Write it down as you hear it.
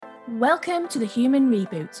Welcome to the Human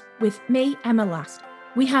Reboot with me, Emma Last.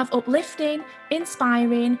 We have uplifting,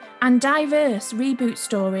 inspiring, and diverse reboot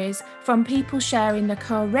stories from people sharing the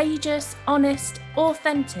courageous, honest,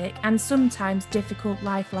 authentic, and sometimes difficult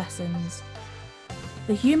life lessons.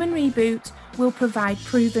 The Human Reboot will provide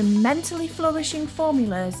proven mentally flourishing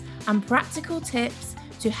formulas and practical tips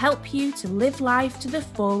to help you to live life to the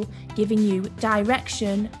full, giving you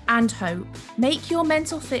direction and hope. Make your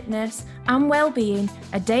mental fitness and well-being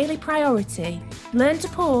a daily priority. Learn to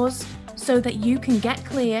pause so that you can get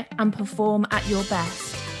clear and perform at your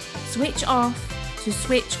best. Switch off to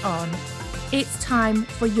switch on. It's time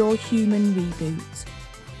for your Human Reboot.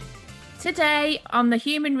 Today on the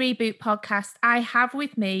Human Reboot podcast, I have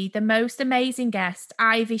with me the most amazing guest,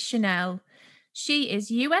 Ivy Chanel. She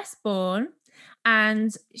is US born,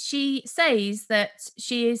 and she says that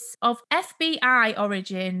she is of FBI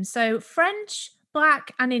origin, so French,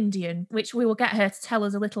 Black and Indian, which we will get her to tell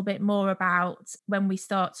us a little bit more about when we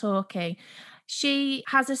start talking. She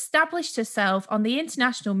has established herself on the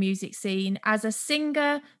international music scene as a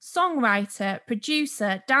singer, songwriter,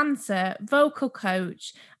 producer, dancer, vocal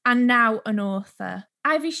coach, and now an author.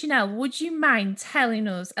 Ivy Chanel, would you mind telling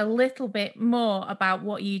us a little bit more about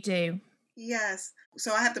what you do? Yes.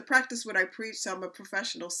 So I have to practice what I preach. So I'm a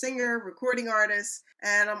professional singer, recording artist,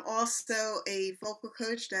 and I'm also a vocal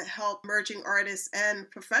coach that help emerging artists and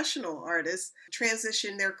professional artists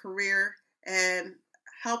transition their career and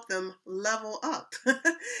help them level up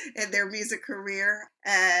in their music career.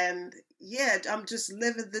 And yeah, I'm just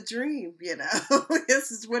living the dream, This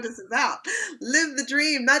is what it's about. Live the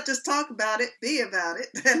dream, not just talk about it, be about it.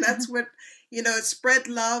 And that's what, spread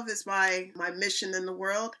love is my mission in the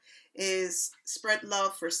world. Is spread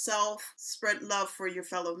love for self, spread love for your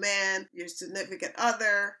fellow man, your significant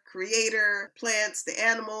other, creator, plants, the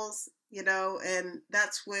animals, and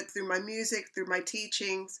that's what, through my music, through my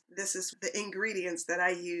teachings, this is the ingredients that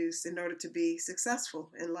I use in order to be successful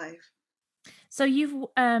in life. So you've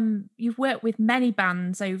worked with many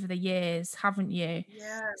bands over the years, haven't you?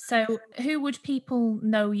 Yeah. So who would people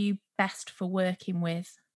know you best for working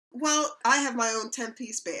with? Well, I have my own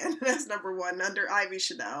 10-piece band. That's number one, under Ivy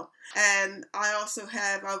Chanel. And I also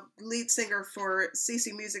have a lead singer for CC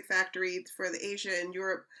Music Factory for the Asia and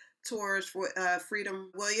Europe tours for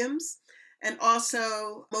Freedom Williams. And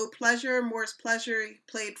also Morris Pleasure, he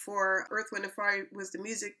played for Earth, Wind & Fire, was the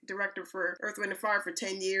music director for Earth, Wind & Fire for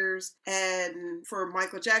 10 years. And for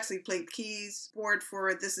Michael Jackson, he played keys, board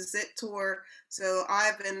for This Is It tour. So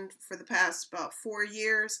I've been, for the past about 4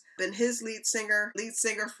 years, been his lead singer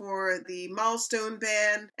for the Milestone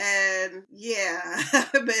Band. And yeah,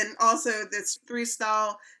 I've been also this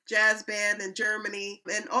freestyle jazz band in Germany.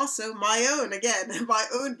 And also my own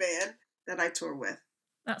band that I tour with.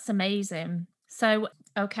 That's amazing. So,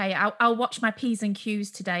 okay, I'll watch my P's and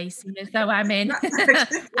Q's today, seeing as though I'm in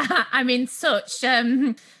I'm in such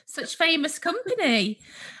famous company.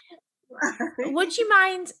 Would you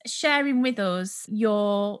mind sharing with us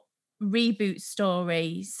your reboot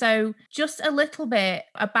story? So just a little bit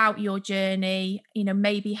about your journey,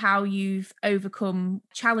 maybe how you've overcome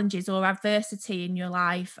challenges or adversity in your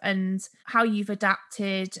life and how you've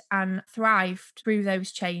adapted and thrived through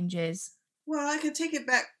those changes. Well, I can take it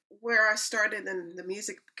back where I started in the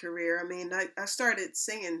music career. I mean, I started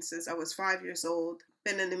singing since I was 5 years old.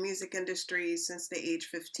 Been in the music industry since the age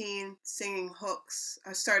 15, singing hooks.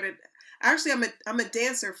 I'm a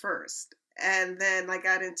dancer first. And then I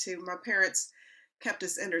got into, my parents kept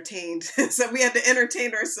us entertained. So we had to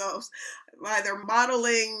entertain ourselves, either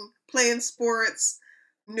modeling, playing sports,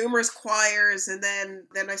 numerous choirs. And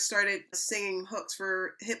then I started singing hooks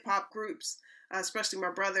for hip hop groups. Especially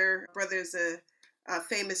my brother. My brother's a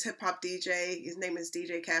famous hip hop DJ. His name is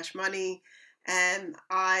DJ Cash Money. And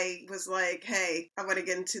I was like, hey, I want to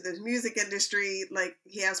get into the music industry. Like,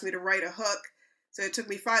 he asked me to write a hook. So it took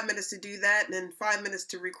me 5 minutes to do that, and then 5 minutes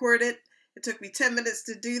to record it. It took me 10 minutes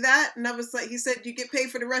to do that. And I was like, he said, you get paid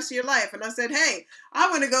for the rest of your life. And I said, hey, I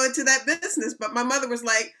want to go into that business. But my mother was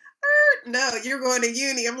like, no, you're going to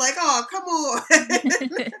uni. I'm like, oh, come on.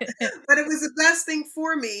 But it was the best thing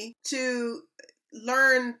for me to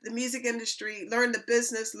learn the music industry, learn the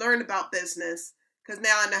business, learn about business, because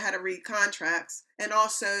now I know how to read contracts, and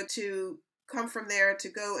also to come from there to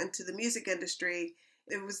go into the music industry.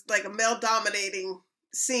 It was like a male dominating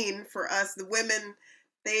scene for us. The women,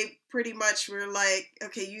 they pretty much were like,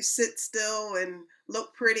 okay, you sit still and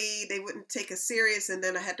look pretty. They wouldn't take us serious. And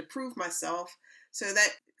then I had to prove myself. So that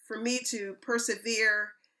for me to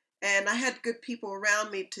persevere, and I had good people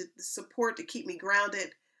around me to support, to keep me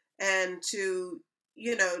grounded, and to,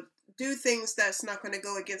 do things that's not going to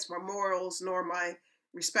go against my morals nor my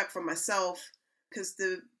respect for myself. because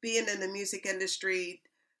being in the music industry,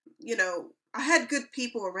 I had good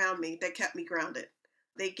people around me that kept me grounded.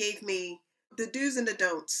 They gave me the do's and the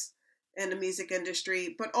don'ts in the music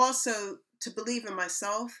industry, but also to believe in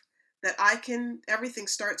myself that everything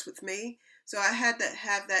starts with me. So I had to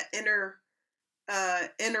have that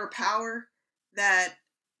inner power that,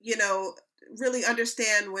 you know, really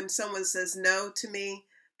understand when someone says no to me,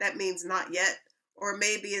 that means not yet, or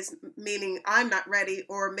maybe it's meaning I'm not ready,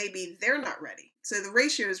 or maybe they're not ready. So the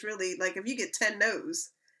ratio is really like if you get 10 no's,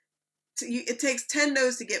 it takes 10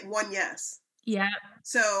 no's to get one yes. Yeah.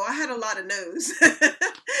 So I had a lot of no's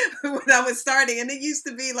when I was starting, and it used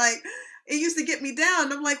to be like, it used to get me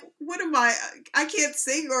down. I'm like, what am I can't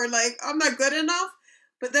sing, or like, I'm not good enough.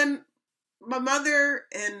 But then my mother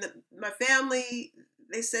and my family,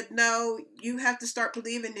 they said, no, you have to start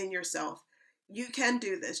believing in yourself. You can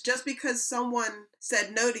do this. Just because someone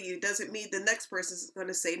said no to you doesn't mean the next person is going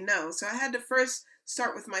to say no. So I had to first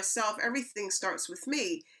start with myself. Everything starts with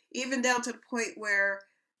me, even down to the point where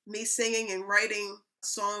me singing and writing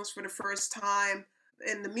songs for the first time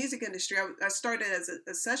in the music industry. I started as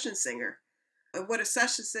a session singer. And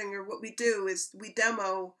what we do is we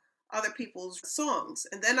demo other people's songs.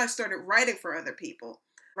 And then I started writing for other people,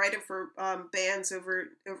 writing for bands over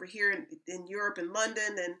here in Europe and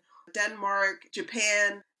London and Denmark,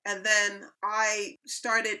 Japan. And then I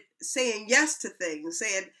started saying yes to things,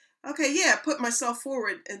 saying, okay, yeah, put myself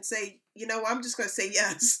forward and say, I'm just going to say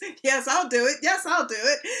yes. Yes, I'll do it. Yes, I'll do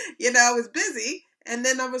it. I was busy. And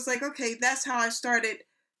then I was like, okay, that's how I started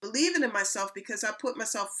believing in myself, because I put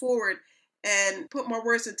myself forward and put my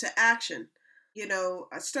words into action.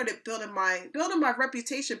 I started building my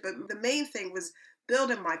reputation, but the main thing was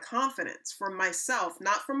building my confidence for myself,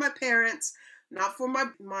 not for my parents, not for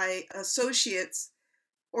my associates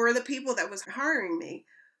or the people that was hiring me.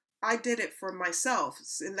 I did it for myself.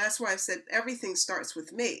 And that's why I said everything starts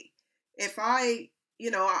with me. If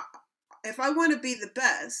if I want to be the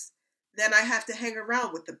best, then I have to hang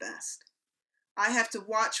around with the best. I have to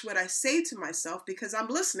watch what I say to myself, because I'm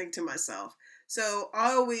listening to myself. So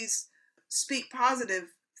I always speak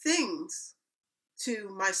positive things to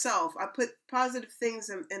myself. I put positive things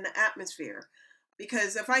in the atmosphere,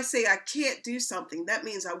 because if I say I can't do something, that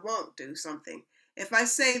means I won't do something. If I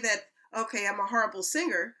say that, okay, I'm a horrible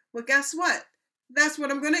singer, well, guess what? That's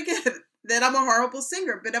what I'm going to get, that I'm a horrible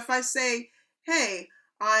singer. But if I say, hey,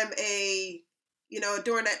 I'm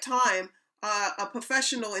during that time, a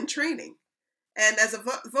professional in training. And as a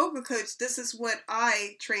vocal coach, this is what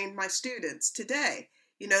I train my students today.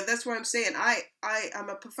 That's what I'm saying. I'm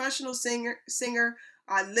a professional singer.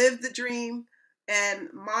 I live the dream, and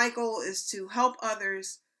my goal is to help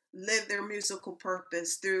others live their musical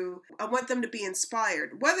purpose I want them to be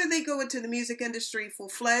inspired. Whether they go into the music industry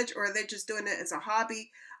full-fledged or they're just doing it as a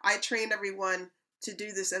hobby, I train everyone to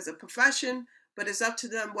do this as a profession, but it's up to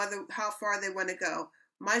them how far they want to go.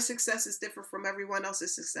 My success is different from everyone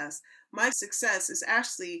else's success. My success is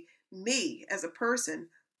actually me as a person,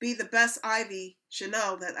 be the best Ivy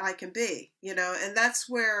Chanel that I can be, and that's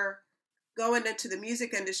where going into the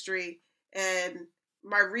music industry and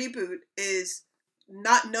my reboot is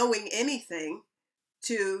not knowing anything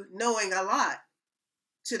to knowing a lot,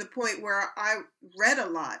 to the point where I read a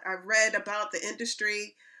lot. I read about the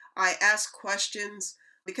industry. I asked questions,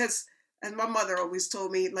 because, as my mother always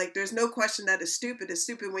told me, like, there's no question that is stupid. It's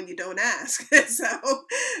stupid when you don't ask. So,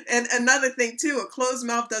 and another thing too, a closed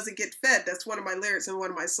mouth doesn't get fed. That's one of my lyrics in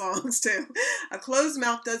one of my songs too. A closed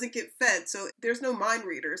mouth doesn't get fed. So there's no mind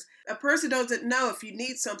readers. A person doesn't know if you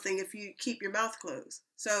need something if you keep your mouth closed.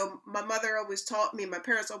 So my mother always taught me, my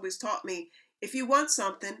parents always taught me, if you want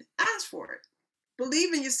something, ask for it.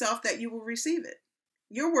 Believe in yourself that you will receive it.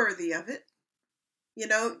 You're worthy of it.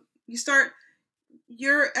 You start,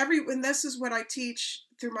 and this is what I teach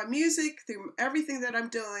through my music, through everything that I'm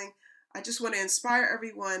doing. I just want to inspire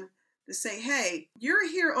everyone to say, hey, you're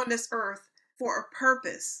here on this earth for a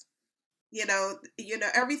purpose.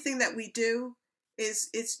 Everything that we do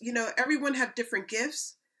everyone have different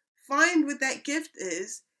gifts. Find what that gift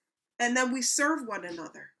is, and then we serve one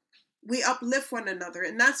another. We uplift one another.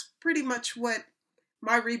 And that's pretty much what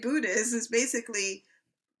my reboot is basically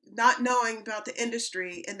not knowing about the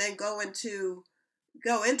industry, and then go into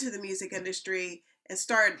the music industry and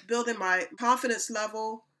start building my confidence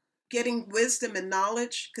level, getting wisdom and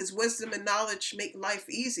knowledge, because wisdom and knowledge make life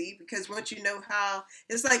easy. Because once you know how,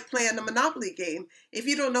 it's like playing the Monopoly game. If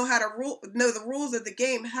you don't know how to know the rules of the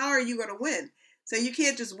game, how are you going to win? So you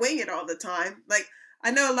can't just wing it all the time. Like, I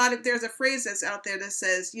know there's a phrase that's out there that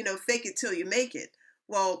says, fake it till you make it.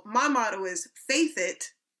 Well, my motto is faith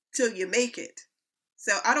it till you make it.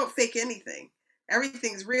 So I don't fake anything.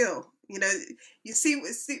 Everything's real. You know, see,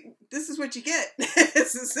 this is what you get.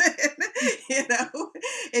 This is it. You know,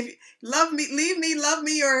 if you love me, leave me, love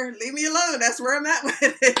me, or leave me alone. That's where I'm at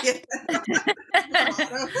with it. My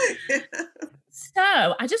motto.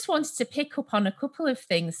 So I just wanted to pick up on a couple of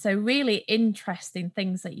things. So, really interesting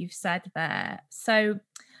things that you've said there. So,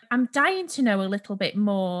 I'm dying to know a little bit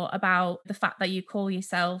more about the fact that you call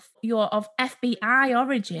yourself you're of FBI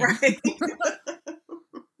origin. Right.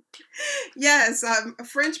 Yes, I'm a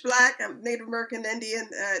French Black. I'm Native American Indian.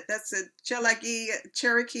 That's a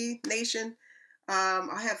Cherokee Nation.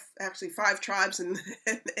 I have actually five tribes in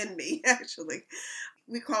me. Actually,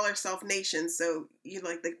 we call ourselves nations. So you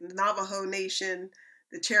like the Navajo Nation,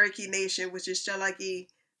 the Cherokee Nation, which is Chalagi,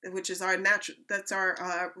 which is our natural. That's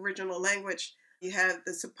our original language. You have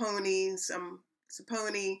the Saponi,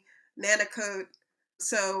 Nanticoke.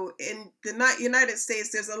 So in the United States,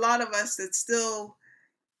 there's a lot of us that still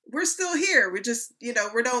we're still here. We just, we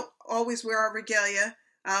don't always wear our regalia.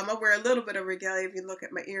 I wear a little bit of regalia if you look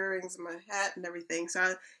at my earrings and my hat and everything. So,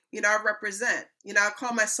 I represent. I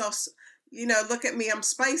call myself, look at me, I'm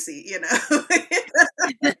spicy.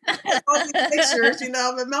 All these pictures,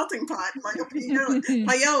 I'm a melting pot, like a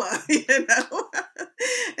paella.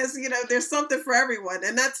 It's there's something for everyone,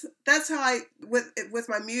 and that's how I with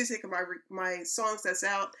my music and my songs that's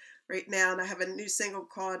out right now, and I have a new single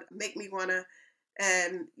called "Make Me Wanna."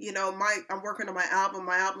 And I'm working on my album.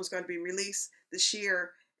 My album's going to be released this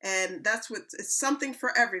year, and it's something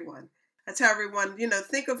for everyone. I tell everyone,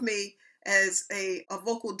 think of me as a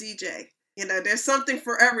vocal DJ. There's something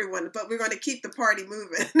for everyone, but we're going to keep the party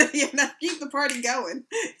moving. Keep the party going.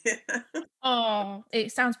 Oh,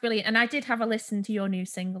 it sounds brilliant. And I did have a listen to your new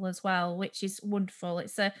single as well, which is wonderful.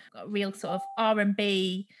 It's a real sort of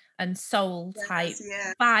R&B and soul type Yes,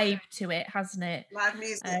 yeah. vibe to it, hasn't it? Live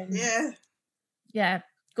music. Yeah. Yeah,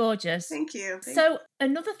 gorgeous. Thank you. So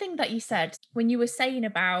another thing that you said when you were saying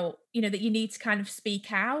about, that you need to kind of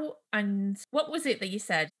speak out, and what was it that you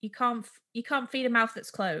said? You can't feed a mouth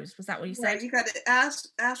that's closed. Was that what you said? Right, you got to ask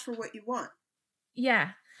for what you want. Yeah.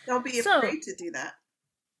 Don't be So, afraid to do that.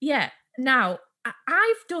 yeah. Now,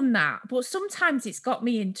 I've done that, but sometimes it's got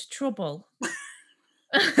me into trouble.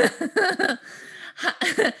 Has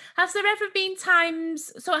there ever been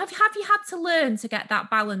times? So have you had to learn to get that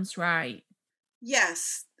balance right?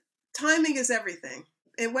 Yes, timing is everything.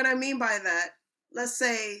 And what I mean by that, let's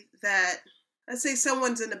say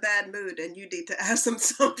someone's in a bad mood and you need to ask them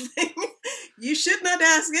something. You should not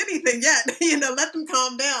ask anything yet. Let them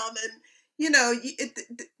calm down, and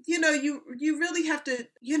you really have to.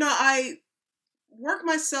 I work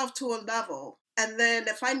myself to a level, and then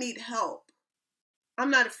if I need help,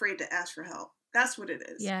 I'm not afraid to ask for help. That's what it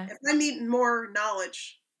is. Yeah. If I need more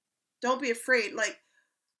knowledge, don't be afraid. Like,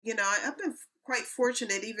 I've been quite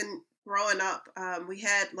fortunate even growing up. We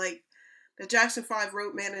had like the Jackson 5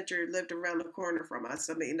 road manager lived around the corner from us.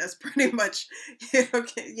 I mean, that's pretty much,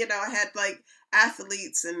 I had like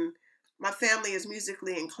athletes, and my family is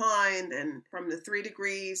musically inclined, and from the 3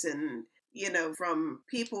 Degrees, and from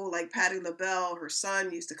people like Patti LaBelle, her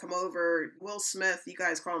son used to come over. Will Smith, you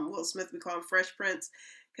guys call him Will Smith, we call him Fresh Prince,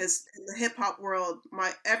 because in the hip hop world,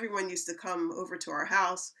 everyone used to come over to our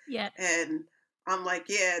house. Yeah. And I'm like,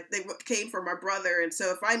 yeah, they came for my brother. And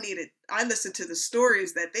so if I listened to the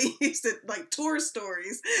stories that they used to, like tour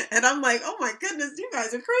stories. And I'm like, oh my goodness, you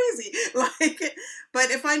guys are crazy. Like, but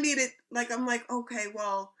if I needed, like, I'm like, okay,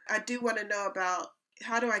 well, I do want to know about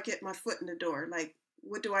how do I get my foot in the door? Like,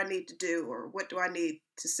 what do I need to do? Or what do I need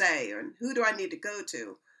to say? Or who do I need to go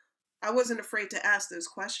to? I wasn't afraid to ask those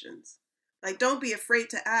questions. Like, don't be afraid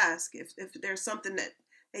to ask if there's something that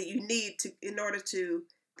you need to in order to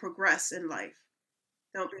progress in life.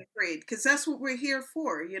 Don't be afraid, because that's what we're here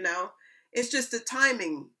for. It's just the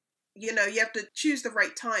timing. You have to choose the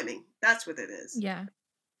right timing. That's what it is. Yeah.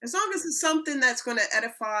 As long as it's something that's going to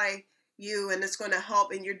edify you and it's going to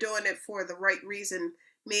help, and you're doing it for the right reason,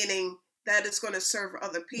 meaning that it's going to serve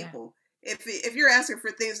other people. Yeah. If you're asking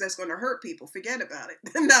for things that's going to hurt people, forget about it.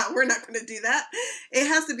 No, we're not going to do that. It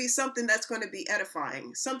has to be something that's going to be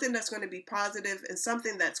edifying, something that's going to be positive, and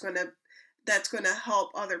something that's going to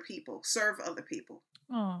help other people, serve other people.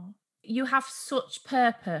 Oh, you have such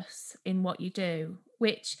purpose in what you do,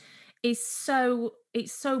 which is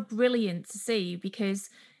it's so brilliant to see, because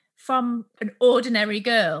from an ordinary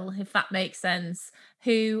girl, if that makes sense,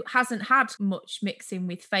 who hasn't had much mixing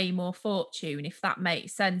with fame or fortune, if that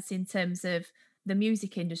makes sense, in terms of the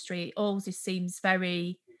music industry, it always seems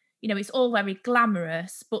very, it's all very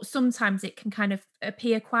glamorous, but sometimes it can kind of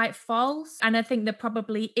appear quite false. And I think there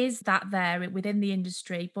probably is that there within the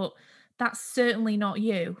industry, but that's certainly not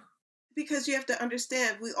you. Because you have to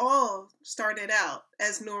understand, we all started out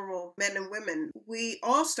as normal men and women. We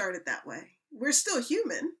all started that way. We're still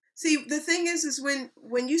human. See, the thing is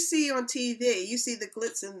when you see on TV, you see the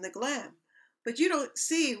glitz and the glam, but you don't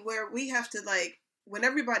see where we have to, like, when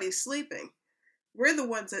everybody's sleeping, we're the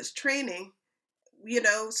ones that's training.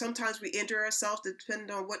 Sometimes we injure ourselves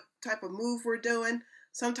depending on what type of move we're doing.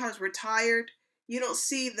 Sometimes we're tired. You don't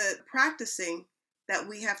see the practicing that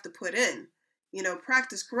we have to put in.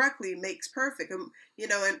 Practice correctly makes perfect. And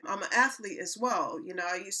I'm an athlete as well.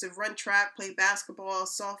 I used to run track, play basketball,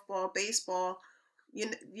 softball, baseball. You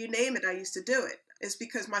name it, I used to do it. It's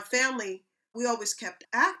because my family, we always kept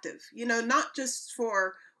active, not just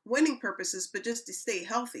for winning purposes, but just to stay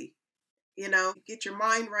healthy, get your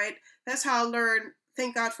mind right. That's how I learned,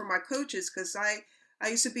 thank God for my coaches, because I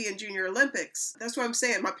used to be in Junior Olympics. That's what I'm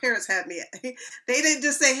saying. My parents had me. They didn't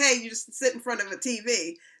just say, hey, you just sit in front of a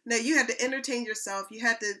TV. No, you had to entertain yourself. You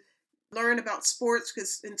had to learn about sports,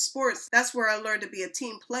 because in sports, that's where I learned to be a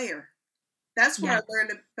team player. That's where I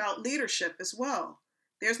learned about leadership as well.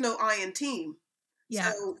 There's no I in team.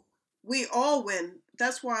 Yeah. So we all win.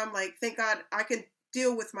 That's why I'm like, thank God I can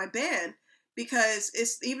deal with my band, because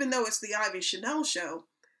even though it's the Ivy Chanel show,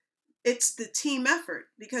 it's the team effort,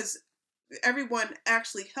 because everyone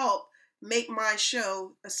actually helped make my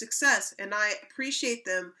show a success, and I appreciate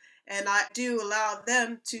them, and I do allow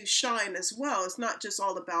them to shine as well. It's not just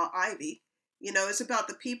all about Ivy. It's about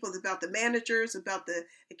the people, it's about the managers, about the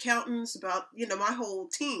accountants, about, my whole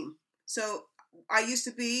team. So I used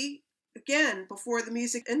to be, again, before the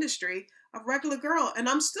music industry, a regular girl, and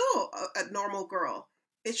I'm still a normal girl.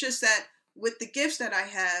 It's just that with the gifts that I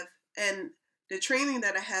have and the training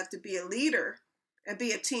that I have to be a leader and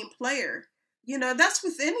be a team player, that's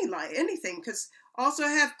with anything, because also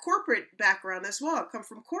I have corporate background as well. I come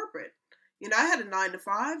from corporate. I had a 9 to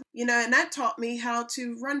 5, and that taught me how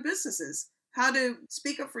to run businesses, how to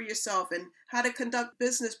speak up for yourself, and how to conduct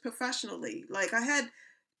business professionally. Like, I had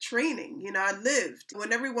training, I lived.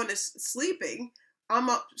 When everyone is sleeping, I'm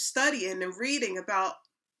up studying and reading about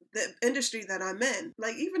the industry that I'm in.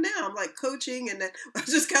 Like, even now, I'm like coaching, and then I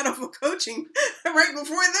just got off of coaching. Right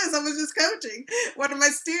before this, I was just coaching one of my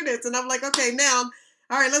students, and I'm like, okay, now,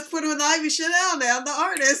 all right, let's put on Ivy Chanel now, the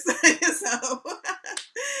artist. So,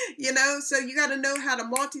 so you got to know how to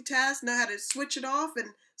multitask, know how to switch it off and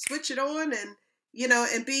switch it on, and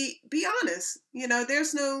and be honest.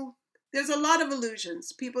 There's a lot of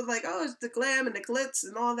illusions. People like, oh, it's the glam and the glitz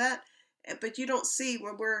and all that, but you don't see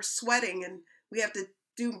when we're sweating and we have to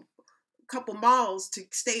do a couple miles to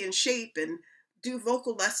stay in shape, and do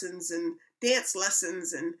vocal lessons and dance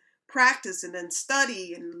lessons and practice, and then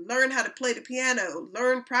study and learn how to play the piano,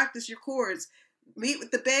 practice your chords, meet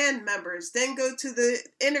with the band members, then go to the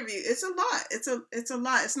interview. It's a lot. It's a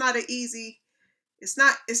lot. It's not easy. It's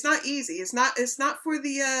not easy. It's not for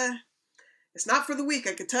the it's not for the weak.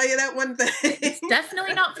 I can tell you that one thing. It's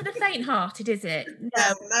definitely not for the faint-hearted, is it?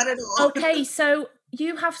 No, not at all. Okay, so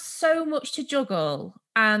you have so much to juggle,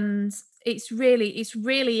 and it's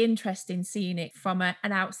really interesting seeing it from an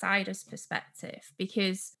outsider's perspective,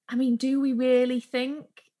 because, I mean, do we really think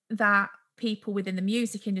that people within the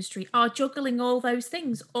music industry are juggling all those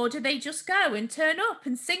things, or do they just go and turn up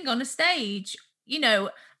and sing on a stage,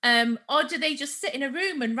 or do they just sit in a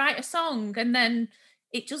room and write a song and then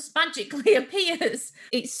it just magically appears?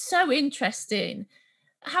 It's so interesting.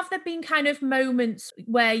 Have there been kind of moments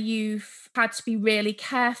where you've had to be really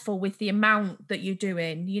careful with the amount that you're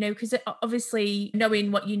doing? Because obviously,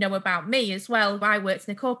 knowing what you know about me as well, I worked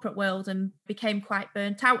in the corporate world and became quite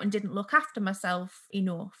burnt out and didn't look after myself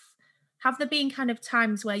enough. Have there been kind of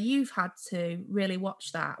times where you've had to really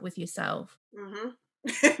watch that with yourself?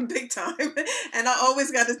 Mm-hmm. Big time. And I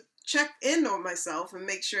always got to check in on myself and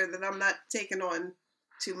make sure that I'm not taking on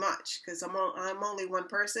too much, because I'm only one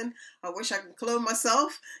person. I wish I could clone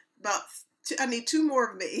myself. I need 2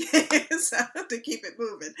 more of me so, to keep it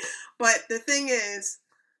moving. But the thing is,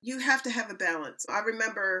 you have to have a balance. I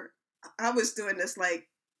remember I was doing this like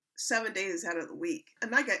 7 days out of the week,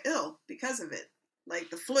 and I got ill because of it,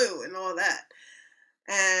 like the flu and all that.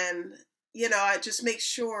 And I just make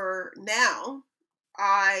sure now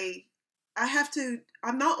I have to,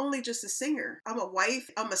 I'm not only just a singer. I'm a wife,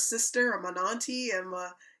 I'm a sister, I'm an auntie, I'm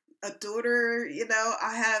a daughter.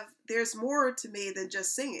 There's more to me than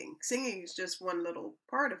just singing. Singing is just one little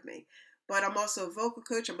part of me. But I'm also a vocal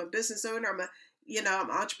coach, I'm a business owner, I'm an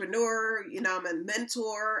entrepreneur, I'm a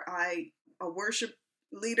mentor, a worship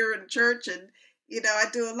leader in church, and, I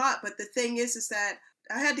do a lot. But the thing is that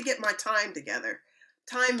I had to get my time together.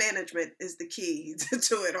 Time management is the key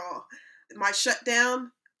to it all. My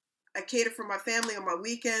shutdown, I cater for my family on my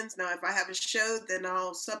weekends. Now, if I have a show, then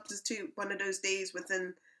I'll substitute one of those days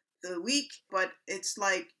within the week. But it's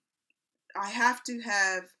like I have to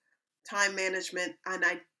have time management, and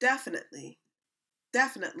I definitely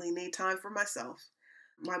need time for myself.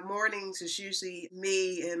 My mornings is usually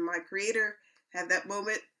me and my creator have that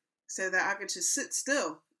moment so that I can just sit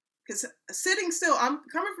still. Because sitting still, I'm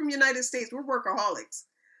coming from the United States, we're workaholics.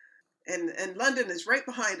 And London is right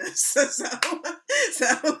behind us.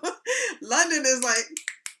 So London is like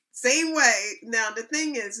same way. Now the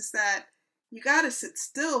thing is that you got to sit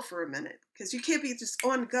still for a minute because you can't be just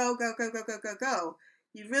on go go go go go go go.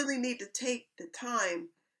 You really need to take the time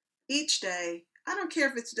each day. I don't care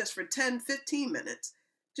if it's just for 10, 15 minutes.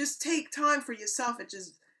 Just take time for yourself and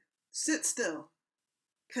just sit still.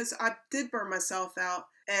 Because I did burn myself out.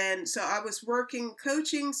 And so I was working,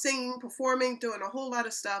 coaching, singing, performing, doing a whole lot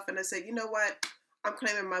of stuff. And I said, you know what? I'm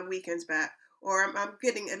claiming my weekends back. Or I'm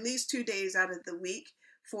getting at least 2 days out of the week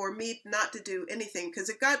for me not to do anything. Because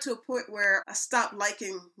it got to a point where I stopped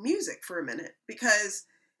liking music for a minute. Because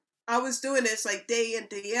I was doing this like day in,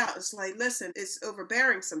 day out. It's like, listen, it's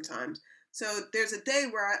overbearing sometimes. So there's a day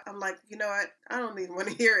where I'm like, you know what? I don't even want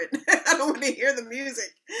to hear it. I don't want to hear the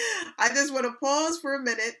music. I just want to pause for a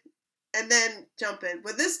minute and then jump in.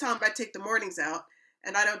 But this time I take the mornings out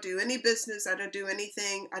and I don't do any business. I don't do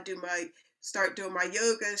anything. I start doing my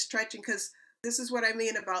yoga, stretching, because this is what I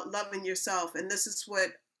mean about loving yourself. And this is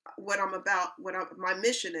what I'm about. My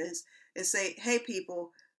mission is say, hey,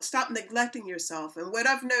 people, stop neglecting yourself. And what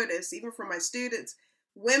I've noticed, even from my students,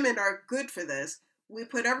 women are good for this. We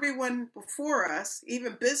put everyone before us,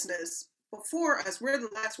 even business before us. We're the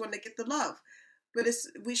last one to get the love. But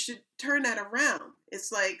we should turn that around. It's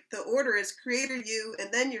like the order is creator, you, and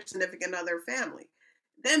then your significant other, family,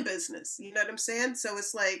 then business. You know what I'm saying? So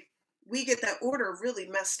it's like we get that order really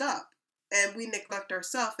messed up and we neglect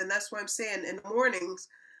ourselves. And that's why I'm saying in the mornings,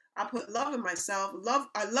 I put love in myself.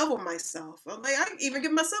 I love on myself. I'm like, I even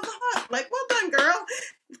give myself a hug. Like, well done, girl.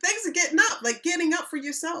 Thanks for getting up. Like getting up for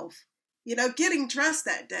yourself. You know, getting dressed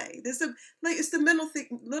that day. It's the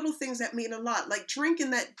little things that mean a lot. Like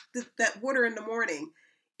drinking that water in the morning,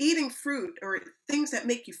 eating fruit or things that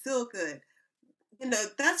make you feel good. You know,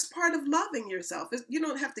 that's part of loving yourself. You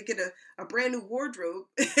don't have to get a brand new wardrobe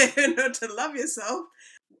to love yourself.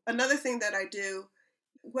 Another thing that I do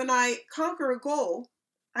when I conquer a goal,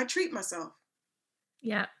 I treat myself.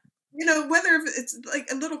 Yeah. You know, whether it's like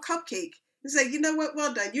a little cupcake, you say, you know what,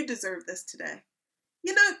 well done, you deserve this today.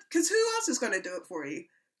 You know, because who else is going to do it for you?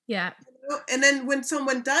 Yeah. You know? And then when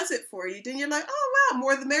someone does it for you, then you're like, oh, wow,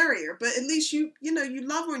 more the merrier. But at least you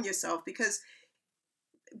love on yourself, because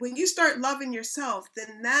when you start loving yourself,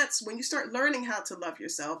 then that's when you start learning how to love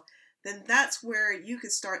yourself, then that's where you can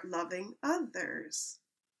start loving others.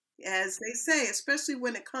 As they say, especially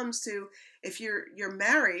when it comes to if you're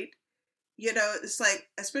married, you know, it's like,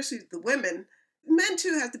 especially the women, men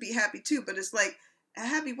too have to be happy too, but it's like a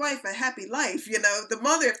happy wife, a happy life. You know, if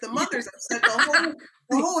the mother's upset,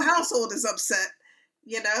 the whole household is upset.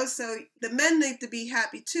 You know, so the men need to be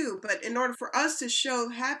happy too. But in order for us to show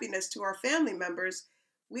happiness to our family members,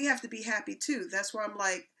 we have to be happy too. That's why I'm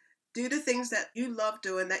like, do the things that you love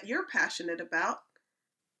doing, that you're passionate about.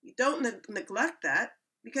 You don't neglect that,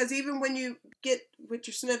 because even when you get with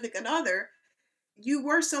your significant other, you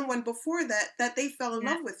were someone before that they fell in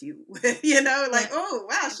love with you. You know, like, oh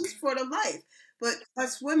wow, she's for the life. But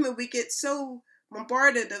us women, we get so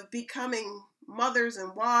bombarded of becoming mothers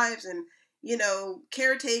and wives and, you know,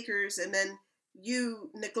 caretakers, and then you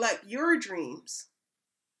neglect your dreams,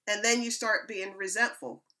 and then you start being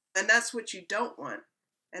resentful, and that's what you don't want.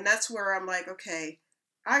 And that's where I'm like, okay,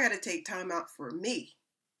 I got to take time out for me.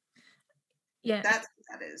 Yeah. That's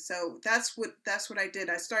what that is. So that's what I did.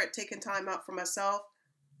 I started taking time out for myself.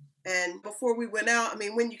 And before we went out, I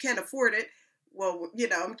mean, when you can't afford it, well, you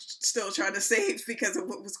know, I'm still trying to save because of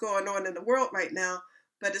what was going on in the world right now.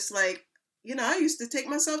 But it's like, you know, I used to take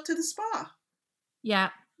myself to the spa.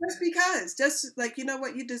 Yeah. Just like, you know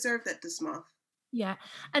what, you deserve that this month. Yeah.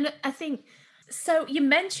 And I think, so you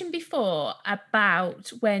mentioned before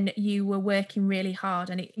about when you were working really hard,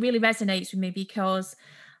 and it really resonates with me because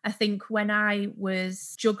I think when I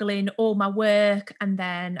was juggling all my work and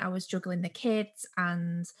then I was juggling the kids,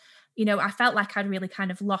 and, you know, I felt like I'd really kind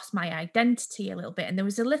of lost my identity a little bit. And there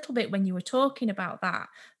was a little bit when you were talking about that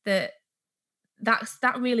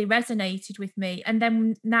really resonated with me. And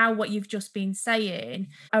then now what you've just been saying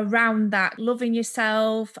around that, loving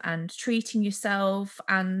yourself and treating yourself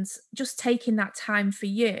and just taking that time for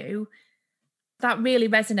you, that really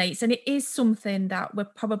resonates. And it is something that we're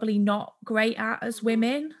probably not great at as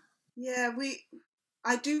women. Yeah,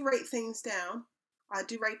 I do write things down. I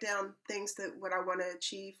do write down things that what I want to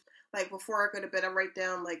achieve. Like before I go to bed, I write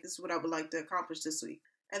down like this is what I would like to accomplish this week.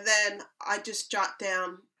 And then I just jot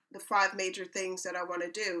down the 5 major things that I want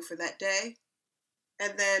to do for that day.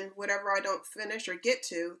 And then whatever I don't finish or get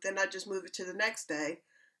to, then I just move it to the next day.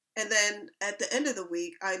 And then at the end of the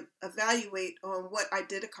week, I evaluate on what I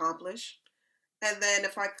did accomplish. And then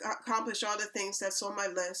if I accomplish all the things that's on my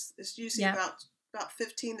list, it's usually Yeah. about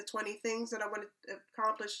 15 to 20 things that I want to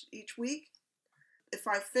accomplish each week. If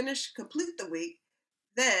I complete the week,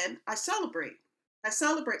 then I celebrate. I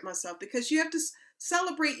celebrate myself because you have to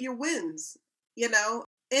celebrate your wins. You know,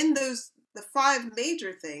 in the 5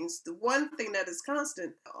 major things, the one thing that is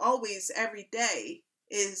constant always every day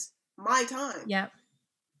is my time. Yeah.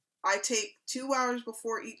 I take 2 hours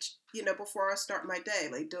before before I start my day,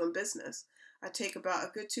 like doing business. I take about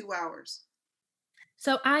a good 2 hours.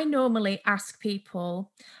 So I normally ask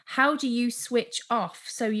people, how do you switch off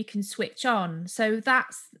so you can switch on? So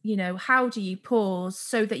that's, how do you pause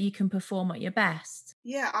so that you can perform at your best?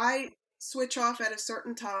 Yeah, I switch off at a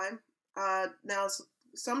certain time. Now,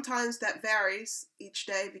 sometimes that varies each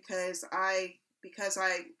day because I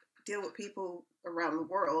deal with people around the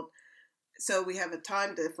world. So we have a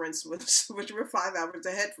time difference, which we're 5 hours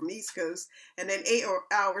ahead from East Coast, and then 8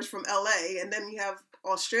 hours from LA, and then you have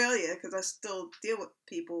Australia because I still deal with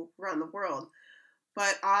people around the world.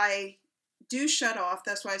 But I do shut off.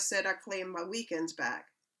 That's why I said I claim my weekends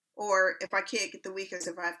back. Or if I can't get the weekends,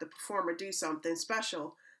 if I have to perform or do something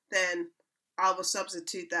special, then I will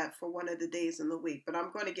substitute that for one of the days in the week. But I'm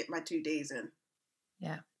going to get my 2 days in.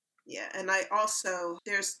 Yeah. Yeah. And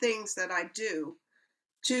there's things that I do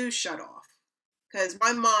to shut off. Because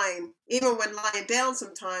my mind, even when lying down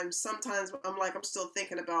sometimes I'm like, I'm still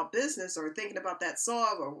thinking about business or thinking about that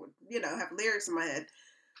song or, have lyrics in my head.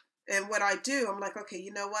 And what I do, I'm like, okay,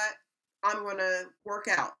 you know what? I'm going to work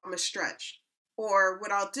out. I'm going to stretch. Or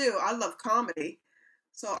what I'll do, I love comedy.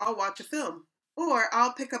 So I'll watch a film. Or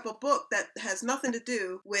I'll pick up a book that has nothing to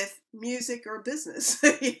do with music or business.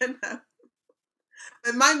 But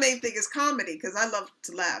my main thing is comedy because I love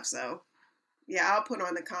to laugh. So yeah, I'll put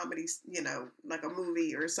on the comedies, like a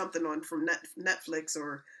movie or something on from Netflix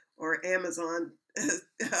or Amazon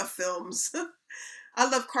films. I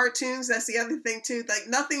love cartoons. That's the other thing too. Like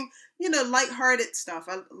nothing, lighthearted stuff.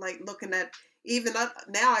 I like looking at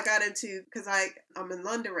now I got into because I'm in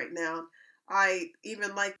London right now. I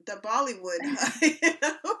even like the Bollywood,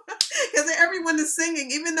 because everyone is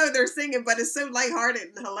singing, even though they're singing, but it's so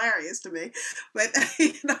lighthearted and hilarious to me. But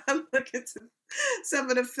I'm looking to some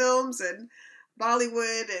of the films and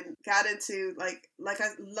Bollywood and got into like I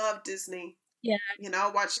love Disney. Yeah.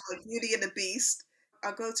 I watch like Beauty and the Beast.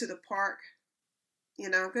 I'll go to the park.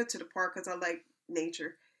 I'll go to the park because I like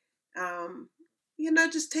nature. Um,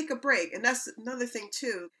 just take a break. And that's another thing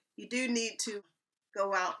too. You do need to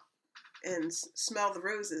go out and smell the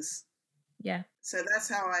roses. Yeah. So that's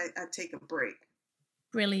how I take a break.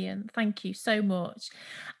 Brilliant. Thank you so much.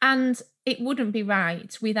 And it wouldn't be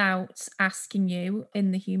right without asking you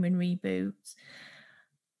in the Human Reboot,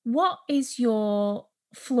 what is your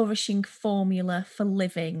flourishing formula for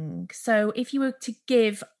living? So if you were to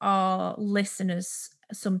give our listeners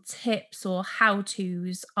some tips or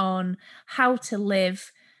how-tos on how to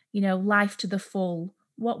live, life to the full,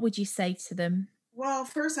 what would you say to them? Well,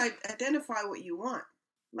 first I identify what you want.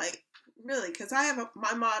 Like really, because I have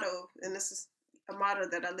my motto, and this is a motto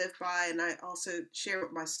that I live by and I also share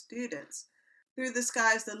with my students. Through the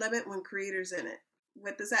sky's the limit when creator's in it.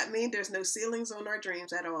 What does that mean? There's no ceilings on our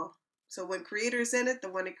dreams at all. So when creator's in it,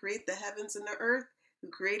 the one that created the heavens and the earth, who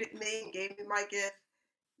created me and gave me my gift,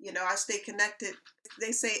 I stay connected.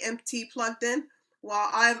 They say MT plugged in. Well,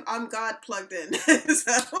 I'm God plugged in.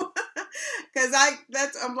 So because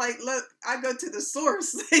I'm like, look, I go to the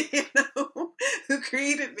source, who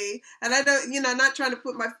created me, and I don't, not trying to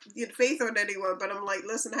put my faith on anyone, but I'm like,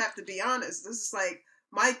 listen, I have to be honest. This is like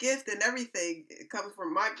my gift and everything. It comes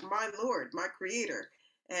from my Lord, my Creator,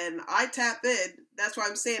 and I tap in. That's why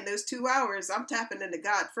I'm saying those 2 hours, I'm tapping into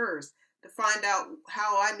God first to find out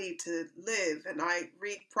how I need to live, and I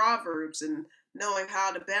read Proverbs and knowing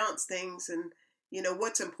how to balance things and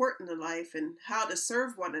what's important in life and how to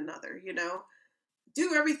serve one another,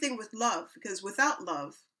 do everything with love, because without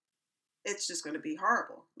love, it's just going to be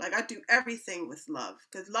horrible. Like I do everything with love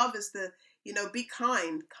because love is be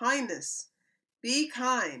kind, kindness, be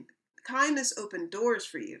kind. Kindness opened doors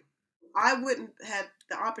for you. I wouldn't have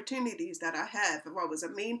the opportunities that I have if I was a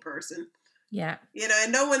mean person. Yeah.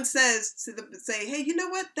 And no one says say, hey, you know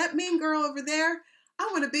what? That mean girl over there, I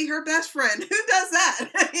want to be her best friend. Who does that?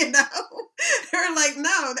 They're like,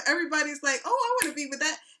 no, everybody's like, oh, I want to be with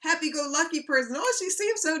that happy-go-lucky person. Oh, she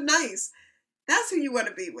seems so nice. That's who you want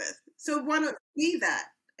to be with. So why not be that?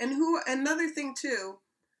 And another thing too,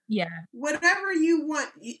 Yeah. whatever you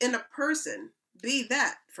want in a person, be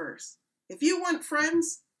that first. If you want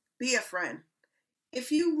friends, be a friend.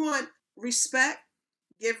 If you want respect,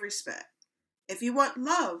 give respect. If you want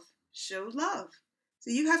love, show love.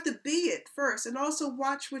 So you have to be it first, and also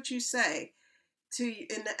watch what you say to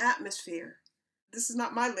in the atmosphere. This is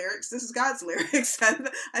not my lyrics. This is God's lyrics.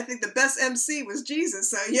 I think the best MC was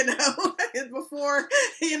Jesus. So before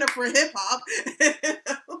for hip hop.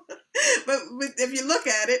 But if you look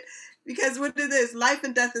at it, because what it is, life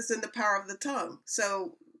and death is in the power of the tongue.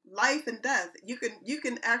 So life and death, you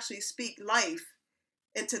can actually speak life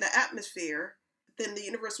into the atmosphere, then the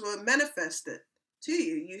universe will manifest it to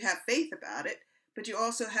you. You have faith about it, but you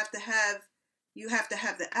also have to have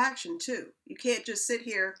the action too. You can't just sit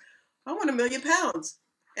here, I want 1,000,000 pounds,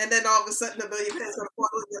 and then all of a sudden 1,000,000 pounds going to fall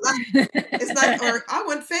in your life. It's not, or I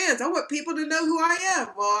want fans. I want people to know who I am.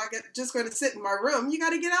 Well, just going to sit in my room. You got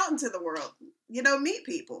to get out into the world. Meet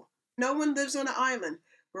people. No one lives on an island.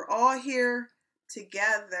 We're all here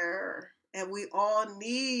together, and we all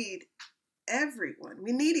need everyone.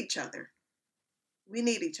 We need each other. We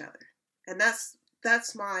need each other, and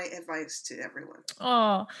that's my advice to everyone.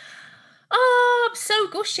 I'm so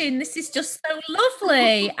gushing. This is just so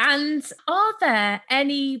lovely. And are there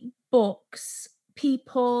any books,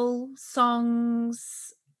 people,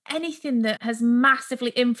 songs, anything that has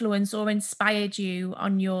massively influenced or inspired you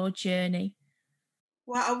on your journey?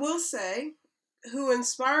 Well, I will say, who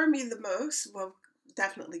inspired me the most? Well,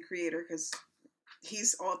 definitely Creator, because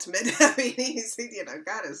he's ultimate. I mean,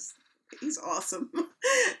 God he's awesome.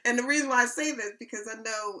 And the reason why I say this, because I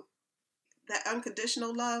know that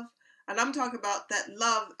unconditional love, and I'm talking about that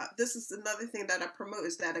love. This is another thing that I promote,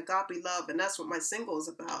 is that agape love, and that's what my single is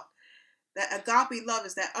about. That agape love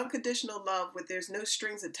is that unconditional love where there's no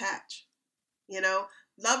strings attached.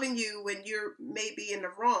 Loving you when you're maybe in the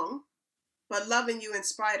wrong, but loving you in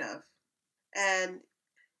spite of. And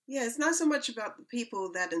yeah, it's not so much about the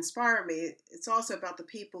people that inspire me. It's also about the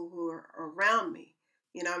people who are around me.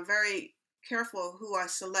 I'm very careful who I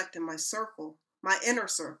select in my circle, my inner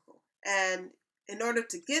circle. And in order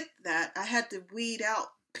to get that, I had to weed out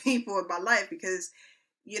people in my life, because,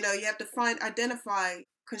 you have to identify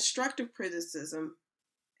constructive criticism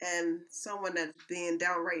and someone that's being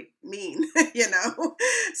downright mean,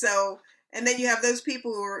 So, and then you have those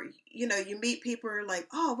people who are, you meet people who are like,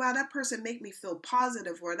 oh, wow, that person make me feel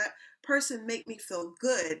positive, or that person make me feel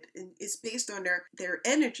good. And it's based on their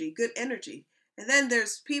energy, good energy. And then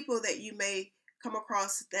there's people that you may come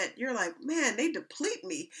across that you're like, man, they deplete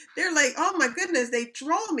me. They're like, oh my goodness, they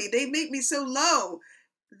draw me. They make me so low.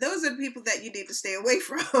 Those are the people that you need to stay away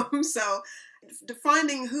from. So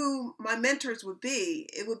defining who my mentors would be,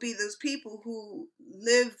 it would be those people who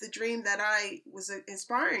live the dream that I was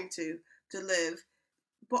inspiring to live,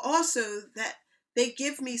 but also that they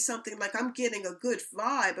give me something, like I'm getting a good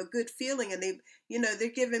vibe, a good feeling, and they're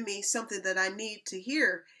giving me something that I need to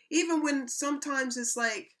hear, even when sometimes it's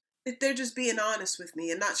like they're just being honest with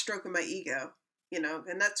me and not stroking my ego,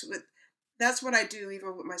 and that's what I do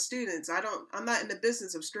even with my students. I'm not in the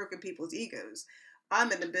business of stroking people's egos.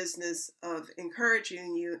 I'm in the business of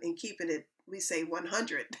encouraging you and keeping it, we say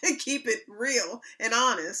 100, keep it real and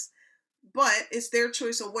honest. But it's their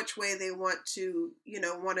choice on which way they want to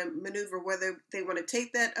maneuver, whether they want to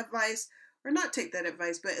take that advice or not take that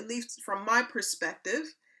advice. But at least from my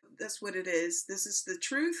perspective, that's what it is. This is the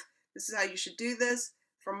truth. This is how you should do this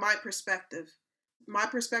from my perspective. My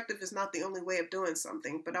perspective is not the only way of doing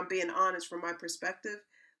something, but I'm being honest from my perspective.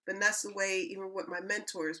 But that's the way, even with my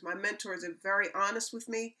mentors. My mentors are very honest with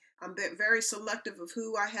me. I'm very selective of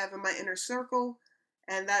who I have in my inner circle.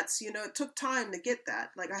 And that's, it took time to get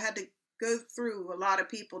that. Like I had to go through a lot of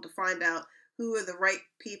people to find out who are the right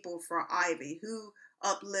people for Ivy, who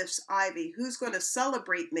uplifts Ivy, who's going to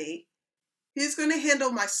celebrate me, who's going to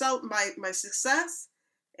handle my success,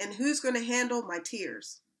 and who's going to handle my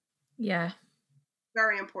tears. Yeah.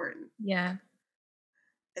 Very important. Yeah.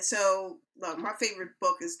 So, look, my favorite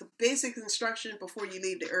book is The Basic Instruction Before You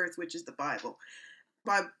Leave the Earth, which is the Bible.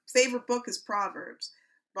 My favorite book is Proverbs.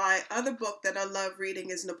 My other book that I love reading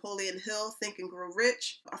is Napoleon Hill, Think and Grow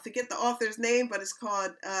Rich. I forget the author's name, but it's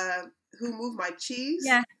called Who Moved My Cheese?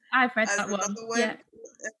 Yeah, I've read that one. Yeah.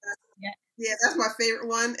 Yeah, that's my favorite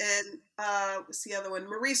one. And what's the other one?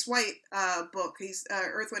 Maurice White book. He's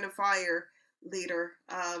Earth, Wind, and Fire leader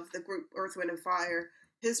of the group Earth, Wind, and Fire.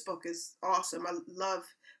 His book is awesome. I love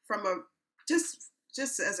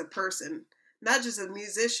just as a person, not just a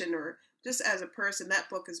musician or just as a person. That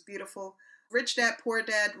book is beautiful. Rich Dad, Poor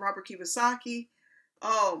Dad, Robert Kiyosaki.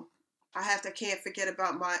 Oh, can't forget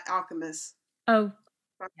about My Alchemist. Oh,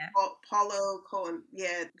 By yeah. Paulo Coelho.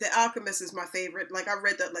 Yeah, The Alchemist is my favorite. Like I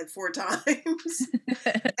read that like 4 times.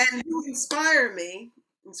 And who inspired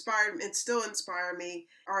and still inspire me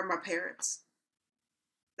are my parents.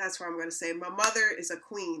 That's what I'm going to say. My mother is a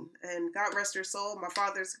queen, and God rest her soul. My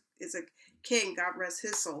father is a king. God rest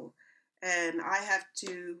his soul. And I have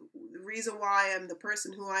to. The reason why I am the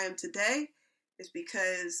person who I am today is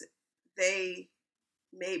because they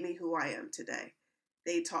made me who I am today.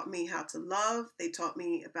 They taught me how to love. They taught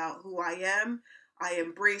me about who I am. I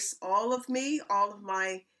embrace all of me, all of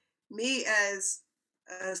me as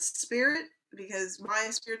a spirit, because my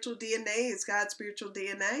spiritual DNA is God's spiritual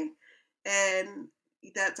DNA. And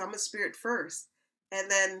that's, I'm a spirit first. And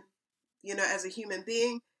then, as a human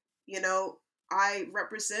being, you know, I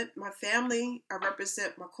represent my family. I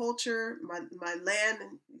represent my culture, my land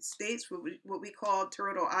and states, what we call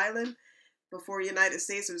Turtle Island. Before United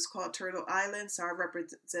States, it was called Turtle Island. So I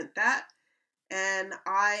represent that. And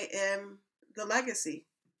I am the legacy.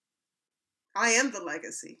 I am the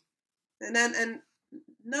legacy. And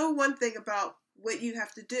know one thing about what you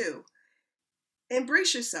have to do.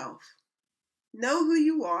 Embrace yourself. Know who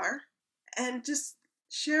you are and just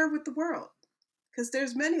share with the world. Because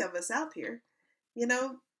there's many of us out here.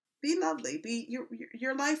 Be lovely. Be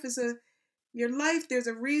your life is your life, there's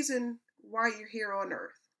a reason why you're here on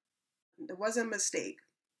earth. It wasn't a mistake.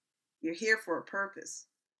 You're here for a purpose.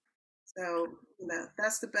 So,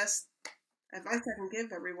 that's the best advice I can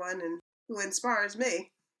give everyone and who inspires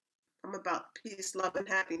me. I'm about peace, love, and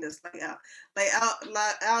happiness,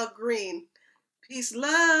 Al Green. Peace,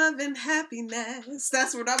 love, and happiness.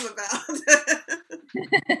 That's what I'm about.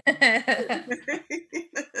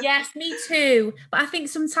 Yes, me too. But I think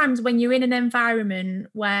sometimes when you're in an environment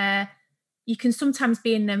where you can sometimes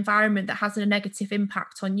be in an environment that has a negative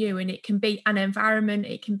impact on you, and it can be an environment,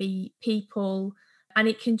 it can be people, and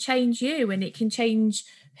it can change you and it can change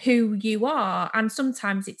who you are. And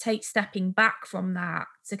sometimes it takes stepping back from that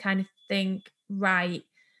to kind of think, right,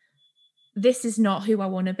 this is not who I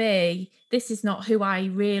want to be. This is not who I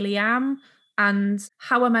really am. And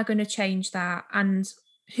how am I going to change that? And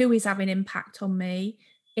who is having impact on me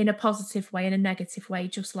in a positive way, in a negative way,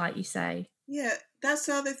 just like you say. Yeah, that's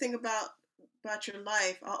the other thing about your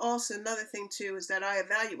life. Also, another thing too is that I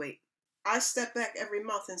evaluate. I step back every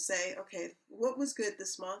month and say, okay, what was good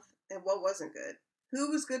this month and what wasn't good?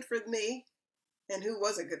 Who was good for me and who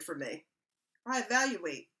wasn't good for me? I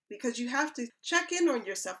evaluate because you have to check in on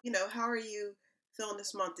yourself. How are you feeling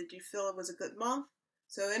this month? Did you feel it was a good month?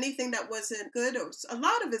 So anything that wasn't good, a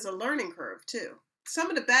lot of it is a learning curve too. Some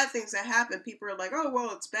of the bad things that happen, people are like, oh,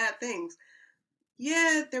 well, it's bad things.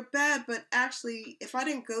 Yeah, they're bad, but actually, if I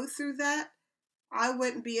didn't go through that, I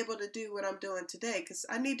wouldn't be able to do what I'm doing today because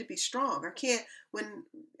I need to be strong. I can't, when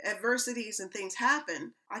adversities and things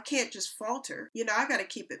happen, I can't just falter. I got to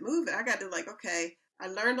keep it moving. I got to okay, I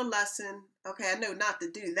learned a lesson. Okay, I know not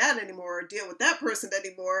to do that anymore or deal with that person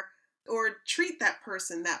anymore or treat that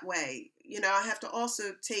person that way. I have to also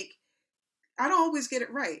I don't always get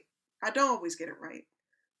it right. I don't always get it right.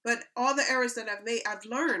 But all the errors that I've made, I've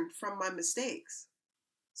learned from my mistakes.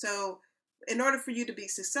 So in order for you to be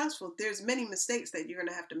successful, there's many mistakes that you're going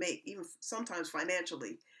to have to make, even sometimes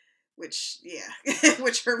financially, which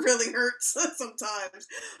really hurts sometimes.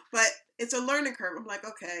 But it's a learning curve. I'm like,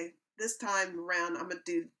 okay, this time around, I'm going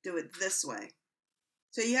to do it this way.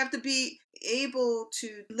 So you have to be able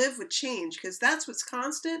to live with change because that's what's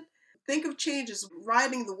constant. Think of change as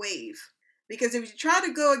riding the wave. Because if you try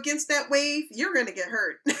to go against that wave, you're going to get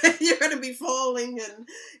hurt. You're going to be falling and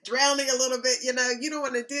drowning a little bit. You don't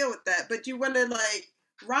want to deal with that. But you want to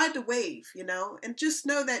ride the wave, and just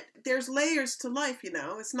know that there's layers to life,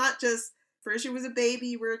 It's not just first you was a baby,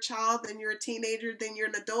 you were a child, then you're a teenager, then you're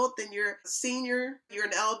an adult, then you're a senior, you're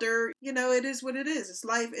an elder. It is what it is. It's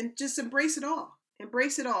life. And just embrace it all.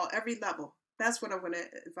 Embrace it all, every level. That's what I'm going to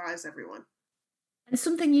advise everyone. And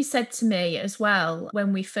something you said to me as well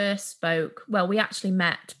when we first spoke, well, we actually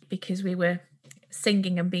met because we were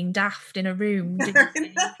singing and being daft in a room, didn't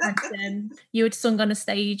you? And you had sung on a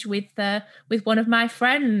stage with one of my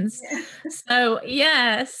friends.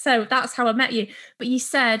 Yeah. So that's how I met you. But you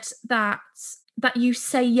said that you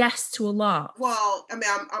say yes to a lot. Well, I mean,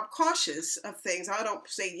 I'm cautious of things. I don't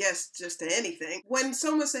say yes just to anything. When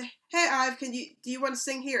someone say, "Hey, Ive, do you want to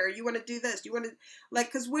sing here? Or you want to do this? Do you want to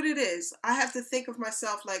because what it is, I have to think of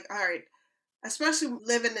myself all right." Especially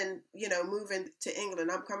living and moving to England.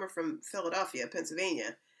 I'm coming from Philadelphia,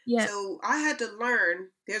 Pennsylvania. Yeah. So I had to learn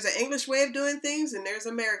there's an English way of doing things and there's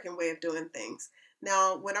an American way of doing things.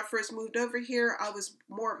 Now, when I first moved over here, I was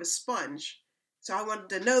more of a sponge. So I wanted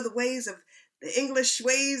to know the ways of the English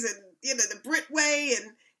ways and, the Brit way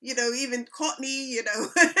and, even Courtney, a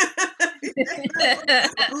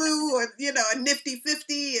blue or, a nifty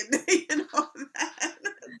 50 and, all that,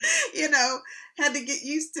 had to get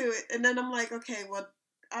used to it. And then I'm like, okay, well,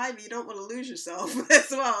 Ivy, you don't want to lose yourself as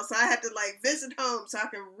well. So I had to visit home so I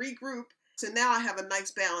can regroup. So now I have a nice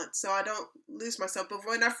balance so I don't lose myself. But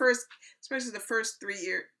when I first, especially the first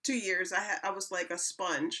 2 years, I was like a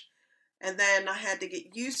sponge. And then I had to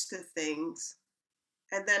get used to things.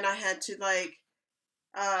 And then I had to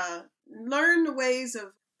learn the ways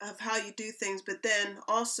of how you do things, but then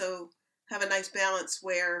also have a nice balance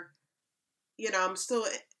where, I'm still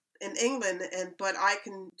in England, but I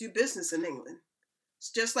can do business in England. It's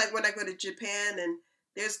just like when I go to Japan and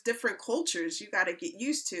there's different cultures you got to get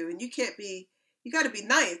used to, and you got to be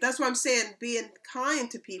nice. That's why I'm saying being kind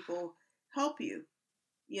to people help you,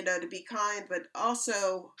 to be kind, but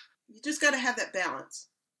also you just got to have that balance,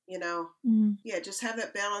 Yeah, just have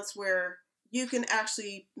that balance where you can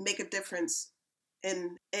actually make a difference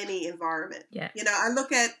in any environment. Yeah. I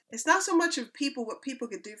look at, it's not so much of what people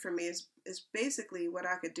could do for me is basically what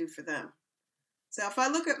I could do for them. So if I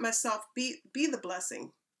look at myself, be the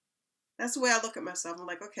blessing. That's the way I look at myself. I'm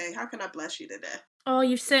like, okay, how can I bless you today? Oh,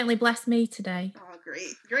 you've certainly blessed me today. Oh,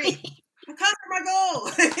 great. I conquered my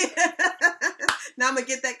goal. Now I'm going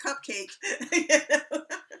to get that cupcake.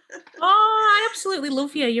 Oh, I absolutely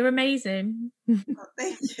love you. You're amazing. Oh,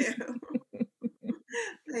 thank you.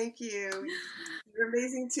 Thank you. You're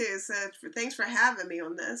amazing too. So thanks for having me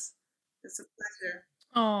on this. It's a pleasure.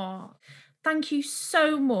 Oh, thank you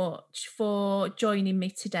so much for joining me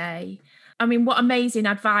today. I mean, what amazing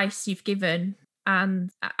advice you've given, and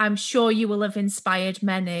I'm sure you will have inspired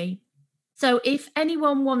many. So if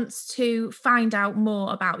anyone wants to find out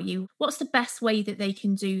more about you, what's the best way that they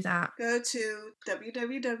can do that? Go to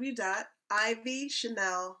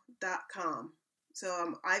www.ivychanel.com.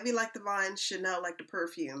 So Ivy like the vine, Chanel like the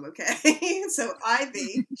perfume, okay? So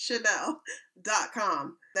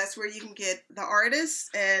ivychanel.com. That's where you can get the artists,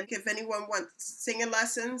 and if anyone wants singing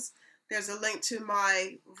lessons, there's a link to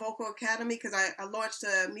my vocal academy, because I launched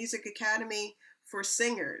a music academy for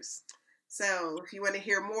singers. So if you want to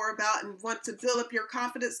hear more about and want to build up your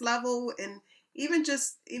confidence level, and even to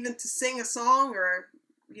sing a song, or,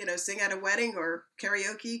 sing at a wedding or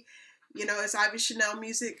karaoke, it's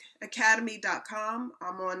ivychanelmusicacademy.com.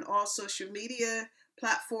 I'm on all social media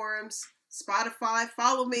platforms, Spotify.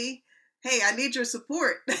 Follow me. Hey, I need your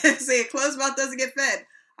support. Say a closed mouth doesn't get fed.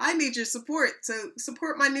 I need your support. So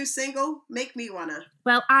support my new single, Make Me Wanna.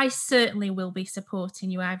 Well, I certainly will be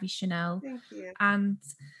supporting you, Ivy Chanel. Thank you. And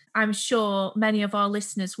I'm sure many of our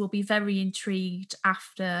listeners will be very intrigued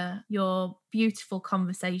after your beautiful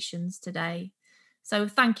conversations today. So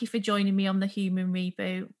thank you for joining me on The Human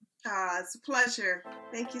Reboot. It's a pleasure.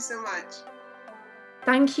 Thank you so much.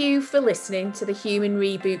 Thank you for listening to the Human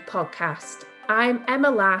Reboot podcast. I'm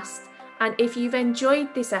Emma Last, and if you've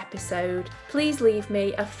enjoyed this episode, please leave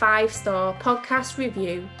me a 5-star podcast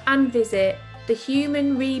review and visit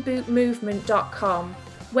thehumanrebootmovement.com,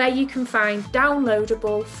 where you can find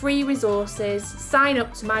downloadable free resources, sign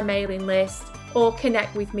up to my mailing list, or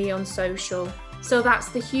connect with me on social. So that's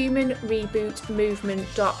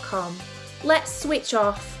thehumanrebootmovement.com. Let's switch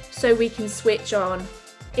off so we can switch on.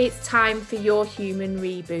 It's time for your human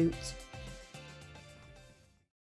reboot.